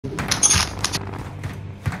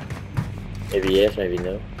Maybe yes, maybe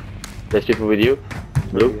no. There's people with you?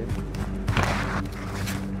 Blue?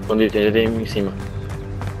 Escondido, tem gente em cima.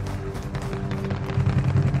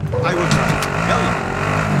 I will try. Yalla.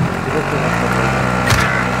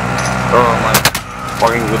 Oh my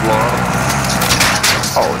fucking good lord.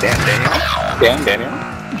 Oh damn Daniel. Damn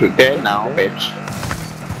Daniel. You're dead now, bitch.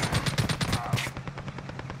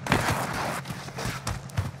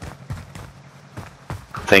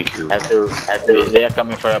 Thank you. They are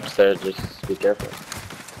coming from upstairs, just be careful.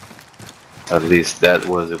 At least that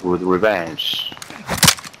was a good revenge.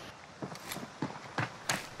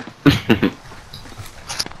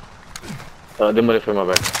 Demorei foi uma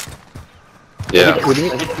back. Yeah. With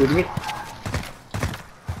me.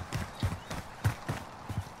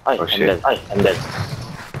 Ay, Oh, I'm shit. dead.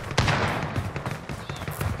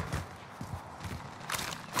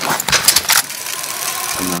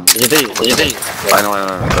 Did you think? I know.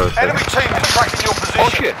 Oh, Enemy team is tracking your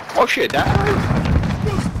position. Oh shit, that.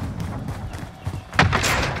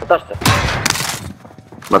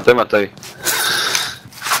 Mataste? Matei.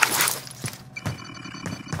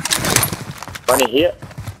 Bunny here.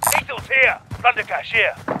 Eagles here. Thundercash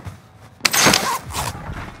here.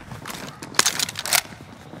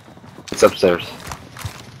 It's upstairs.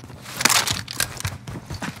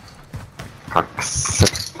 Fuck.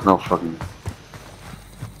 No fucking.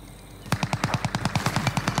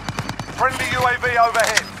 Friendly UAV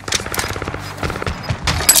overhead.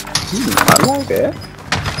 I like it.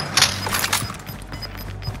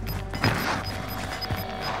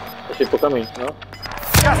 There's people coming, no?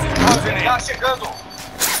 Gas is closing in. Gas chegando.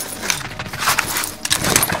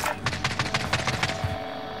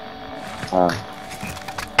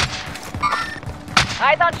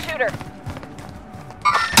 Eyes on shooter.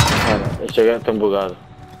 Eles chegaram tão bugado.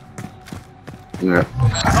 Yeah.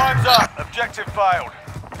 Time's up. Objective failed.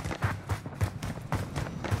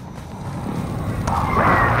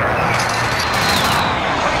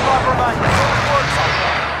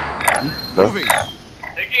 Moving.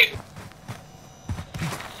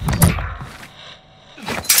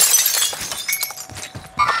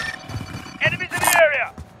 Enemies in the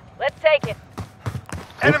area. Let's take it.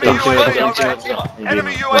 Enemy UAV overhead.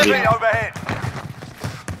 Enemy UAV overhead.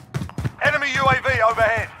 Enemy UAV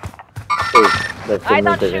overhead. Deve ter Eyes on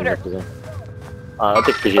muita gente shooter. aqui. Eu tenho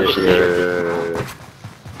que fugir daqui.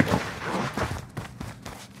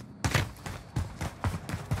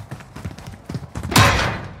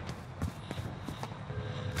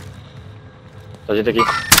 Tá gente aqui.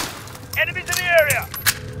 Enemies in the area.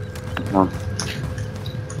 Come on.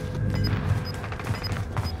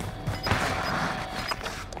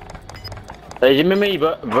 Tá aí mesmo aí,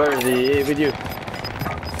 Birdie, with you.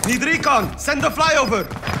 Need recon. Send the flyover.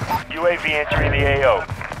 UAV entering the AO.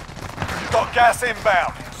 Got gas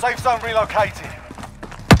inbound. Safe zone relocated.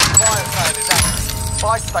 Fire sale is active.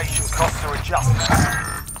 Buy station costs are adjusted.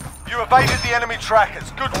 You evaded the enemy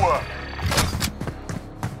trackers. Good work.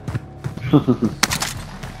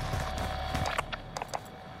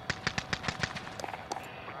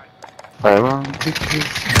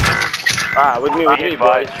 With me,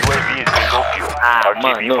 boys. UAV is single fuel.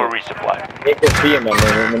 Man, no. resupply. Make it free, man,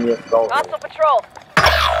 na minha prova. Hostile patrol.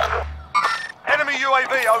 Enemy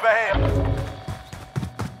UAV overhead.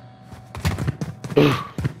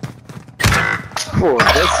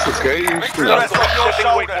 Foda-se, que é Victory isto? rests on your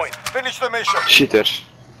shoulders. Finish the mission. Cheaters.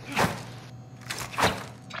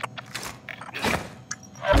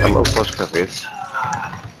 Hello, pós cabeça.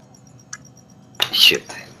 Shit.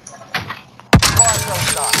 Fire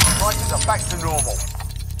zone done. Prices are back to normal.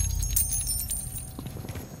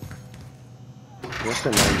 What's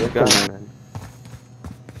the name? Gun, man.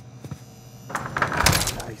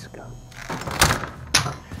 Nice gun.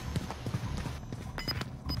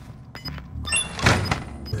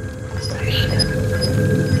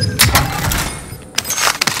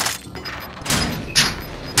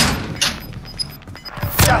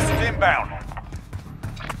 Gas is inbound.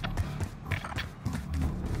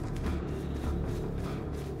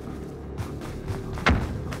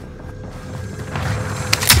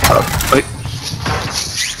 Wait.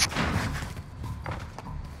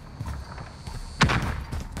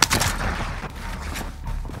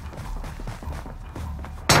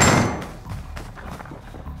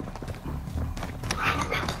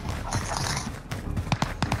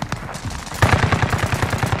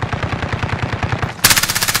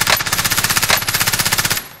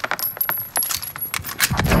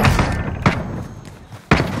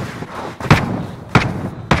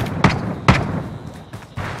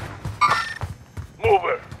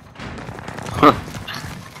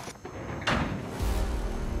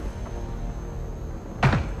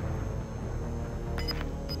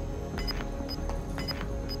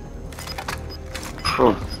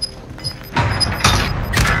 Oh.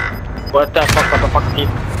 What the fuck, Keith?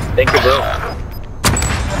 Thank you, bro.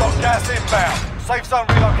 Got gas inbound. Safe zone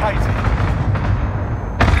relocated.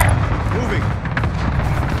 Moving.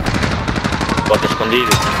 Bota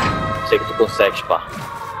escondido. Sei que tu consegues, pá.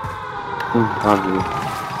 Óbvio.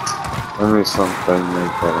 A missão tem, né,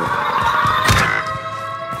 cara?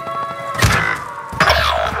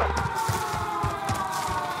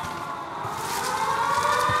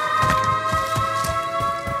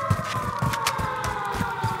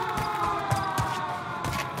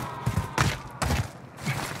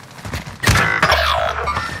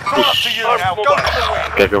 Up to you now. Go for the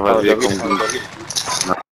win. O que é que eu fazia com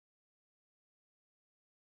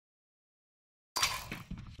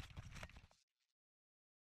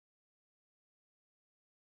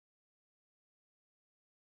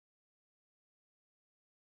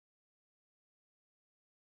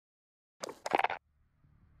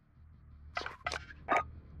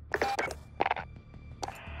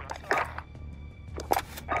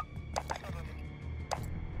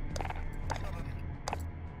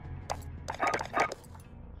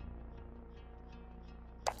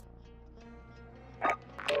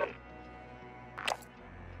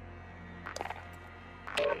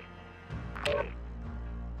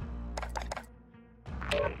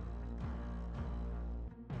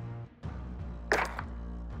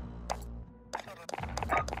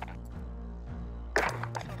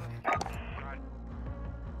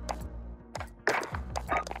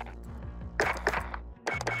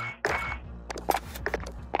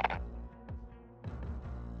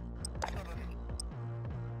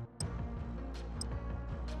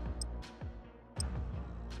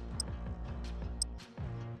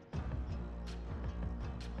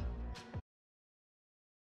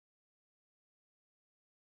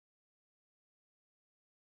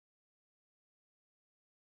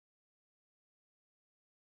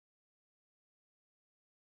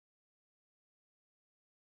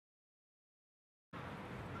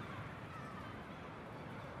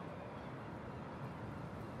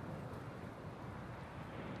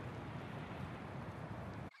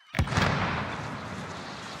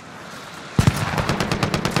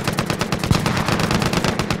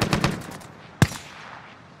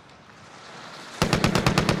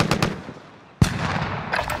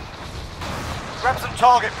Grab some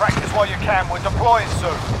target practice while you can. We're deploying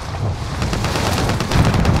soon.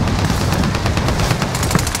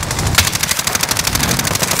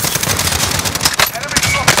 Enemy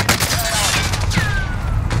dropping into the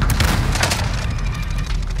AO.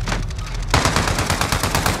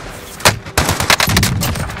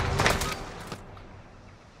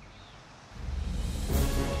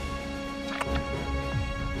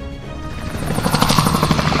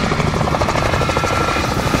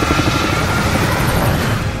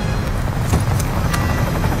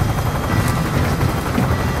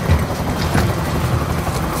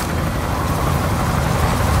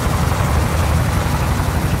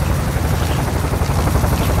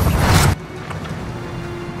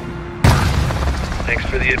 Thanks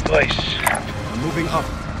for the advice. I'm moving up.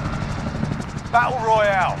 Battle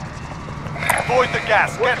Royale. Avoid the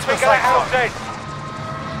gas. Get to the safe zone.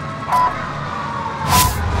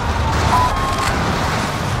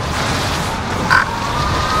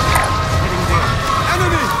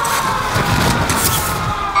 Enemy!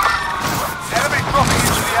 Enemy dropping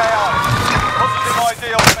into the AO. Positive ID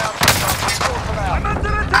on the mountain. Sort them out. I'm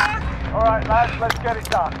under attack! Alright lads, let's get it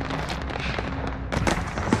done.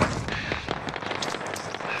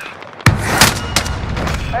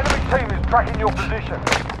 Enemy team is tracking your position.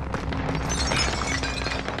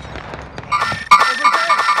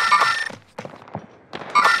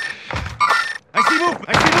 I see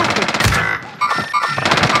movement!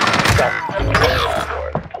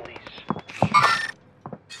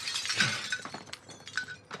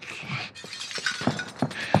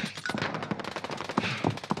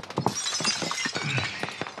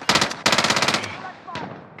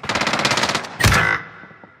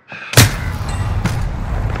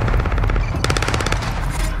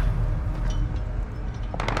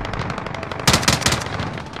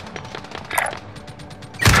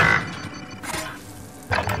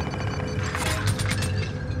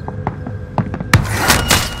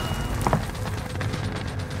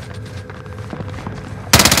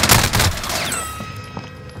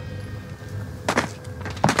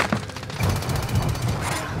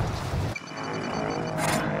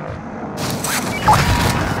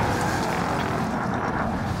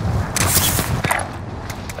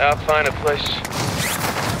 I'll find a place.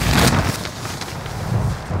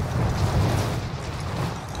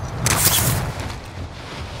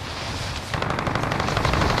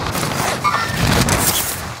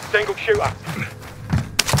 Single shooter.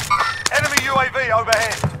 Enemy UAV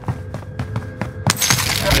overhead.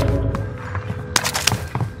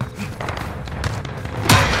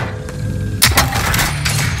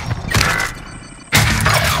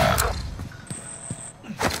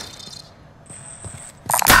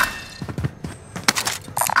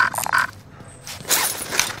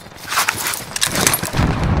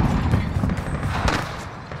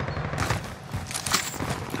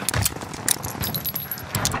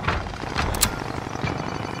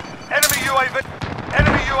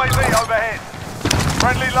 Enemy UAV overhead.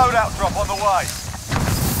 Friendly loadout drop on the way.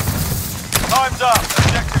 Time's up.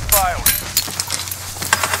 Objective failed.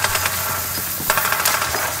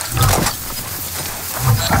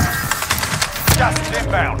 Gas is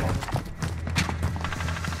inbound.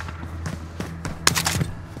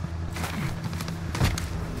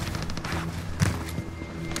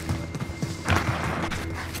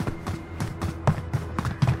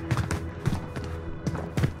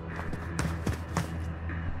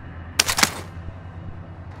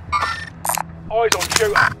 Eyes on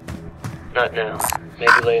shooter. Not now.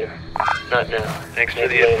 Maybe later. Not now. Thanks for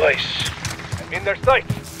the advice. In their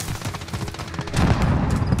sights.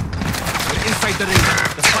 We're inside the ring.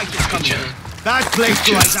 The fight is coming. That place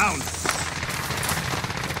to lie down.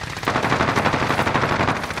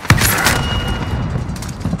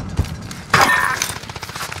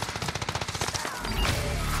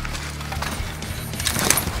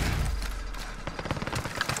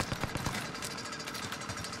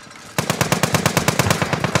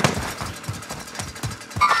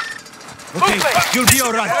 Okay, you'll be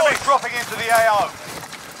alright. Enemy dropping into the AO.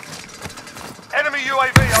 Enemy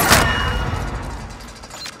UAV overhead.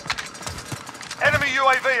 Enemy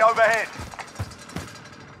UAV overhead.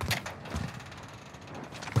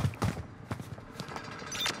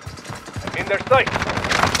 In their sight.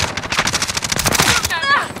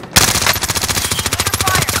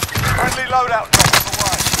 Friendly loadout drop on the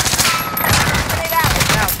way.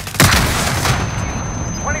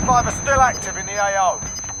 25 are still active in the AO.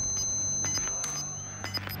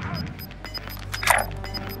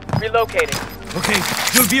 Relocating. Okay,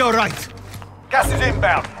 you'll be alright. Gas is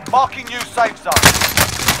inbound. Marking new safe zone.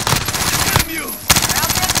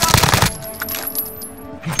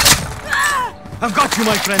 I've got you,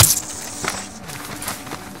 my friend.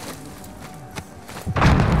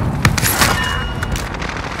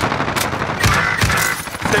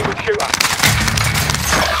 Single shooter.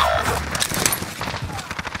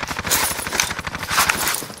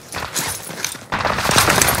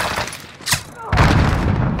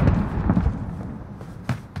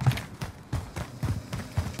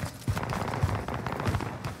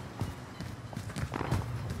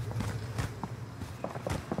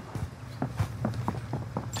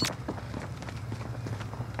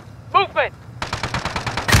 Movement!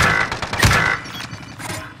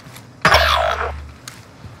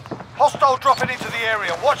 Hostile dropping into the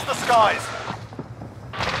area. Watch the skies.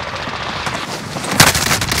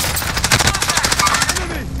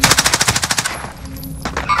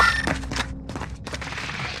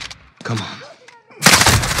 Come on.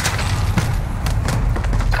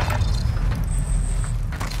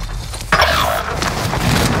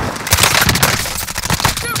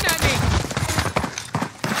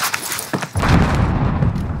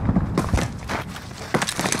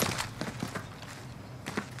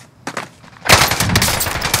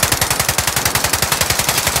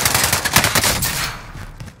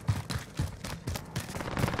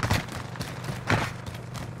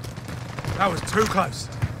 That was too close.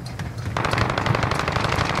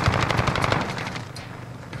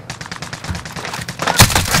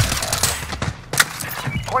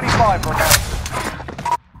 25 remaining.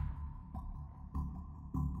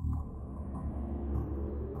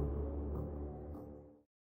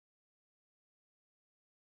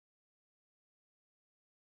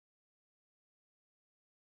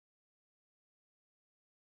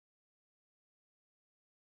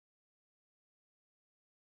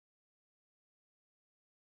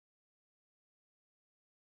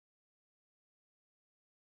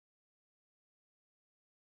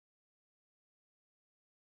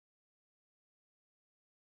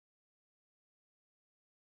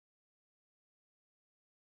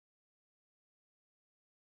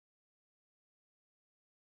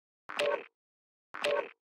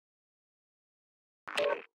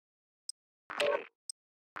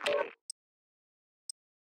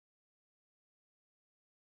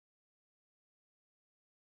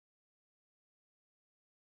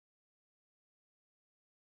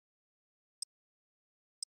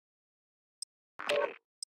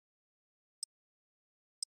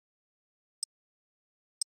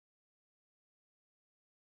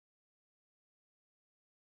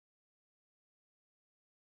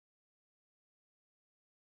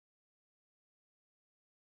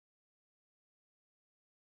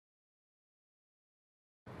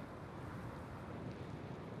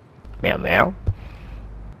 Meow meow.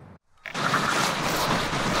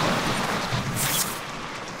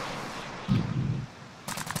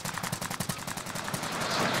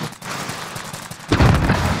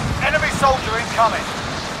 Enemy soldier incoming.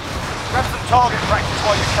 Grab some target practice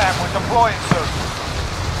while you can. We're deploying soon.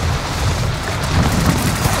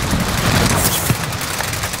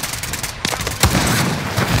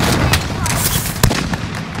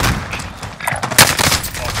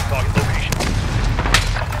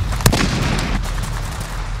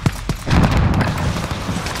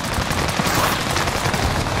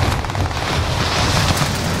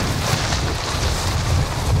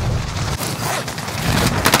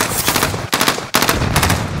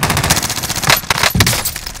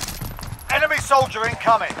 Soldier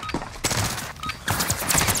incoming.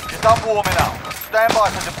 You're done warming up. Stand by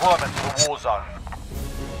for deployment to the war zone.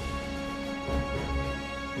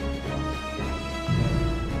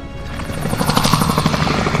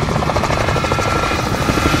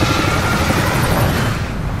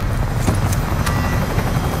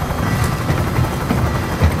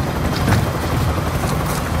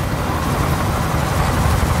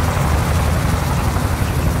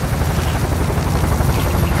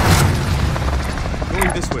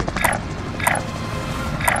 This way.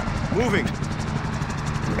 Moving.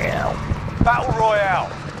 Meow. Battle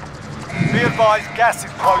Royale. Be advised, gas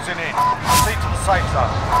is closing in. Proceed to the safe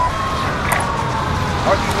zone.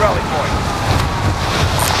 Marking rally point.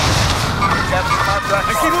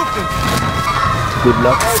 I see movement. Good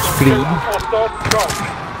luck, screen.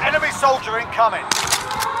 Enemy soldier incoming.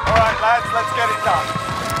 Alright lads, let's get it done.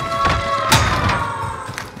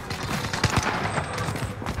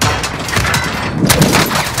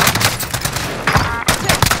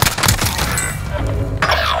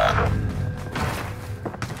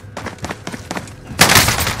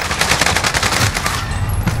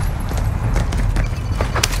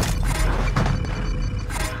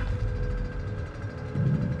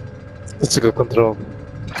 Let's go control.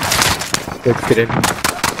 Get in.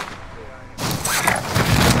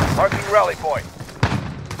 Marking rally point.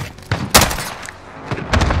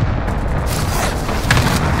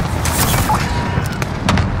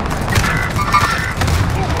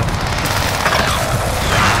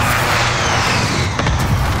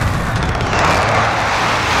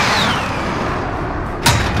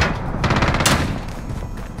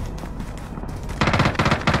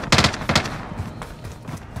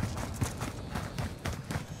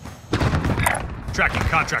 Tracking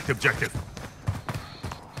contract objective.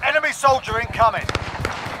 Enemy soldier incoming.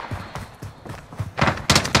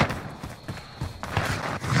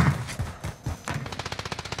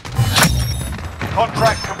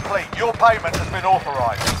 Contract complete. Your payment has been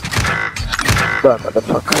authorized. Die,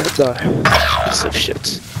 motherfucker, die. Piece of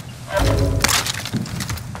shit.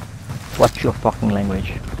 What's your fucking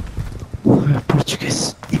language?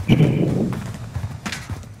 Portuguese.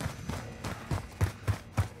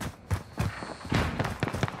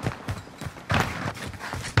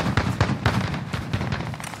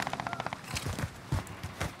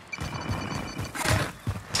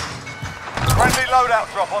 Friendly loadout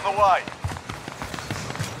drop on the way.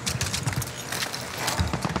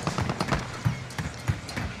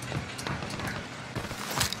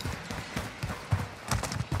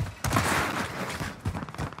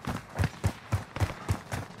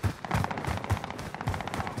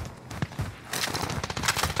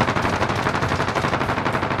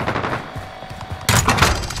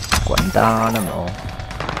 Guantanamo.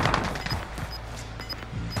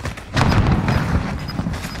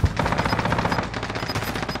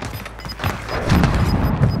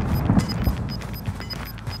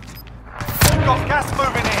 Got gas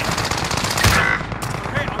moving in.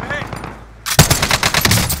 I'm hit.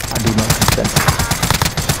 I do not consent.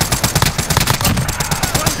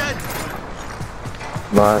 One dead.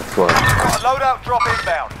 Nice one. Got a loadout drop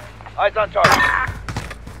inbound. Eyes on target.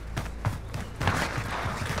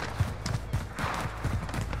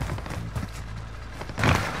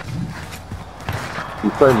 You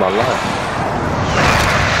saved my life.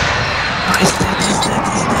 He's dead.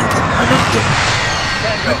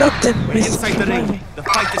 I knocked him. We're inside the ring. The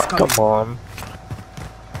fight is coming. Come on.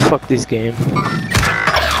 Fuck this game.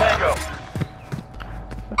 Tango.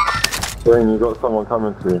 Dane, you got someone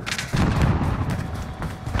coming to you.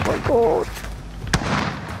 Oh my god.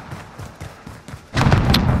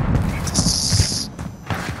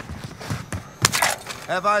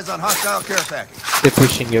 Have eyes on hostile care package. They're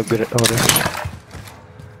pushing your good order.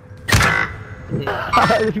 I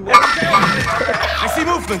see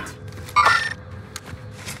movement.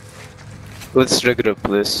 Let's regroup,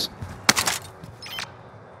 please.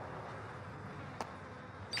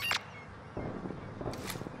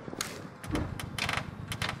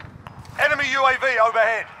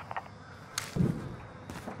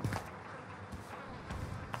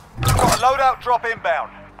 Loadout drop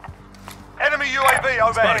inbound. Enemy UAV Spot a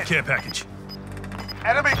overhead. care package.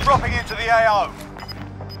 Enemy dropping into the AO.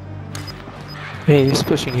 Hey, he's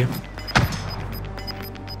pushing you.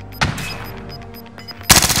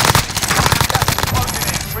 Closing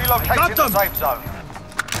in. Relocating Got the them. safe zone.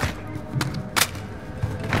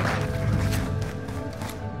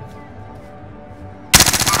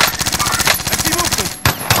 I see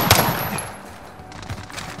movement.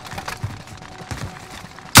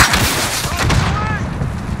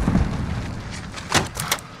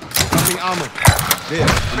 Dropping ammo. There.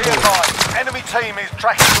 Be advised, enemy team is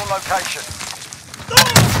tracking your location.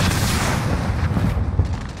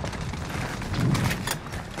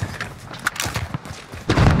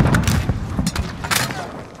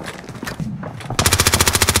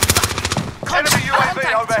 Enemy UAV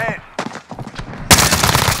overhead.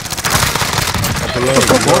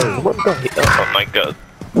 What the hell? Oh my god.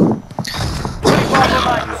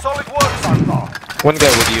 25 remain. Solid work so far. One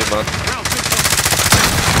guy with you, man.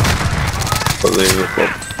 Unbelievable.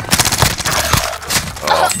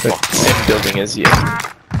 Oh, fuck. Same building as you.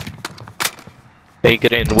 Hey,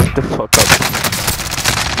 get in. Wake the fuck up.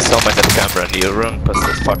 Someone at the camera and you run past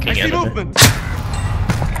the I fucking see enemy. movement.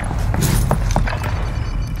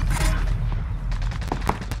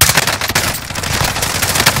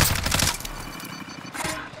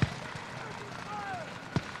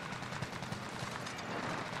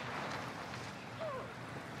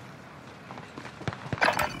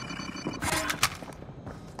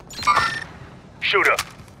 Shooter.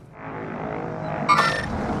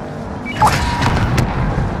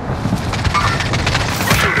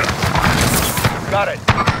 Got it.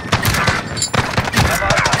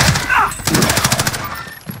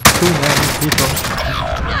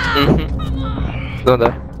 Don't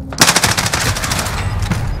die.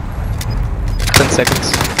 10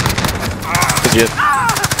 seconds. Good job.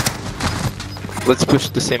 Let's push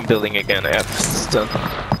the same building again after it's done.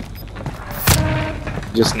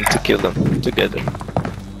 Just need to kill them together.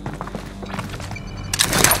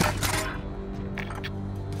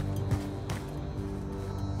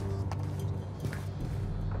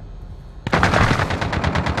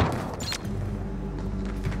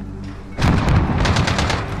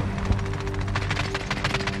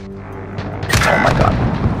 Oh my god.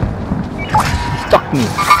 Stuck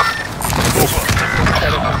me.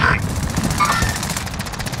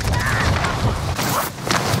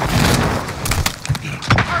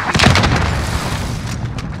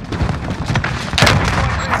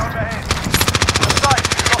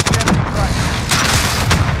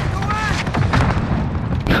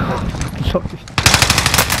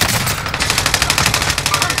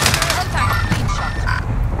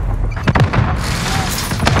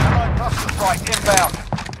 Right, inbound.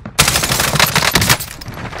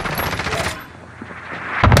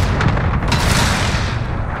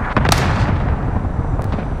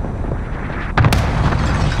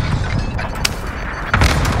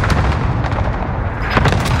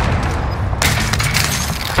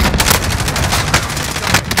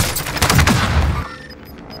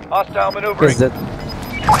 Hostile maneuvering. Is that?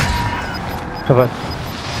 Have I?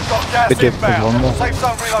 Got gas Good job. inbound. One more. Safe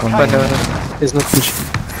zone But relocated. no, he's not pushing.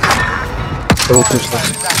 I will push now.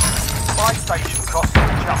 Buy station costs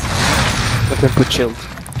just. I can put shield.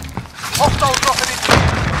 Hostile dropping into you.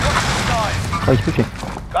 Oh, he's pushing.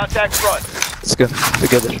 Contact front. Let's go.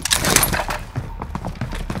 Together.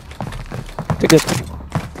 Together.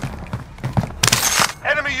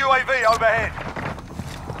 Enemy UAV overhead.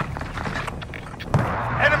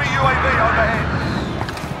 Enemy UAV overhead.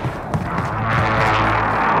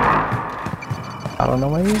 I don't know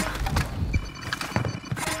where he is.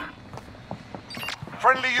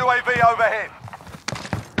 Friendly UAV overhead.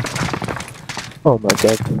 Oh my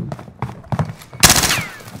god.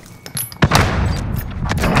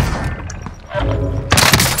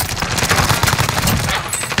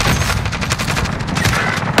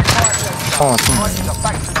 Oh, it's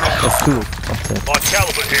Back to normal. that's two. Okay. On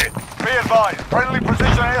caliber here. Be advised, friendly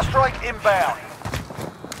precision airstrike inbound.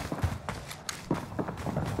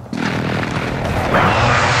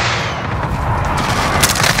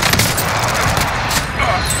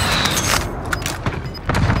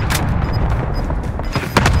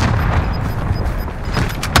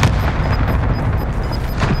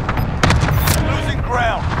 Losing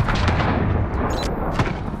ground.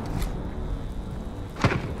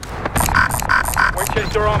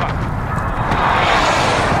 Winchester armor.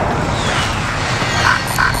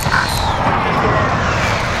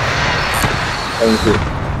 Thank you.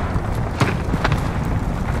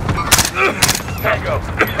 Tango.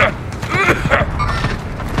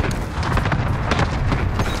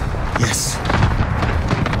 Yes.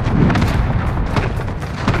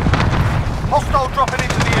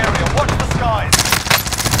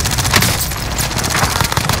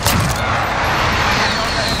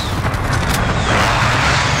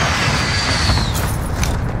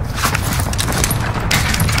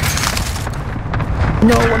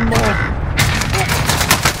 No, one more.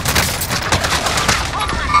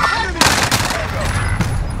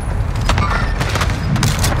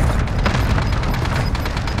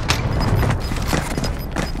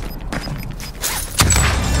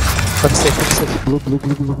 I'm safe. Blue.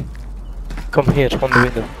 Come here, on the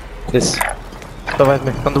window. This. Revive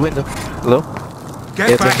me, on the window. Hello? Get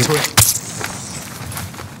Yeah, back thank to you. it.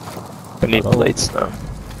 I need plates now.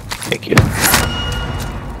 Thank you.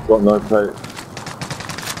 Got no plate.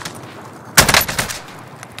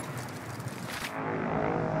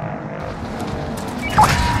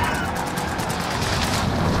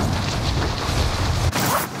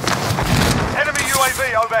 Enemy UAV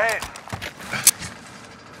overhead.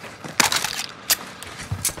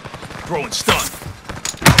 Throwing stun.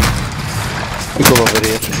 People over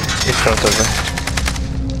here, in front of me.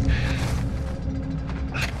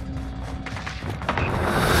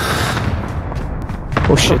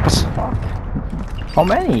 Oh shit. How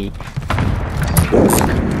many?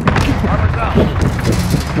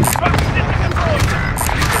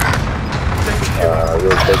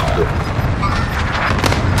 Real big.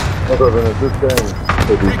 Other than a good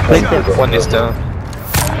game. One is down.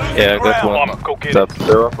 Yeah, I got one. Armor, go get Top.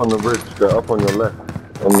 They're up on the ridge. They're up on your left.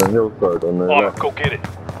 On the hillside. On the it. Armor, left. go get it.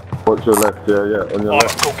 Watch your left. Yeah. On your Armor,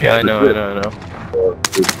 left. go Yeah, I get it. know.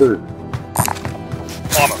 There's two.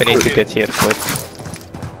 Armor, We go need to get get it. here quick.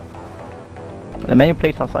 The many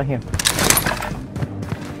plates outside here.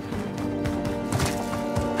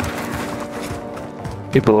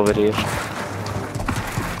 People over here. Supply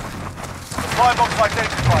box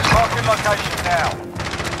identified. Marking location now.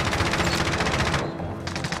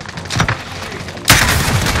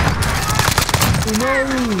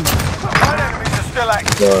 Nine enemies are still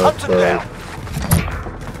active. Hunt them down.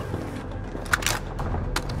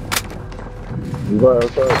 Right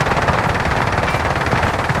outside.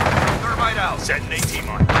 Thermite out. Setting AT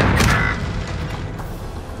mine.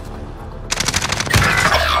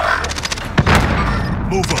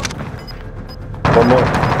 Move up. One more.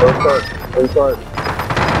 Inside.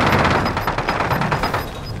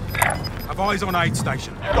 Have eyes on aid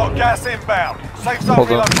station. You've got gas inbound. Safe zone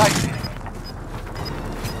Hold on. relocated.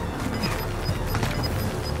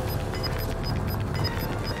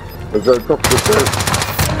 Let's go top of the stairs.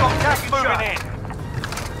 Got gas moving in.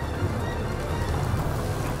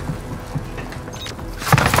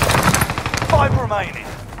 Five remaining.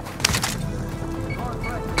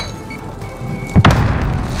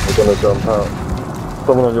 We're gonna jump out.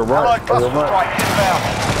 Someone on your right. Allied On cluster your right. strike inbound.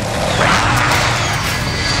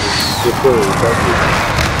 Good through. Thank you.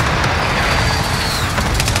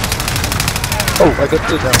 Oh, I got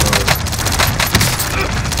two down.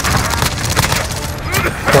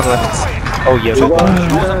 One left. Oh yeah.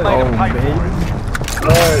 Wasn't made of paper.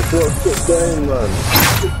 Nice. What a good game, man.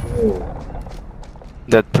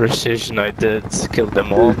 That precision I did killed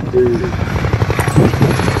them all. Dude.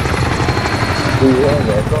 I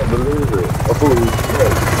can't believe it. I thought he was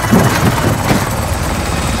dead.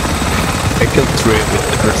 I killed 3 with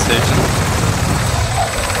the precision.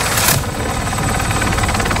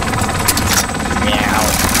 Meow.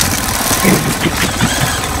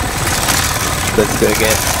 Let's go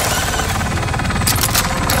again.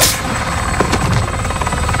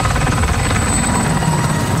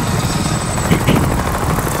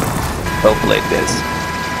 Well played, guys.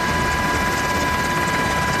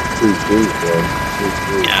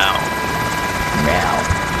 Meow. Meow.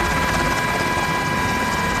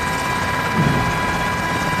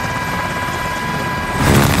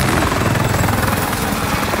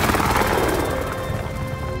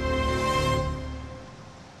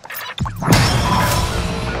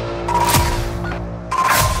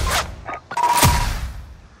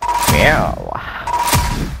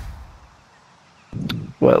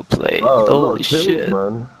 Well played. Oh, holy kills, shit.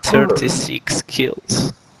 man. 36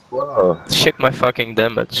 kills. Wow. Check my fucking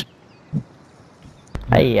damage.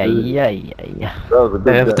 Ay. That was a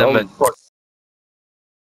good I have game. damage.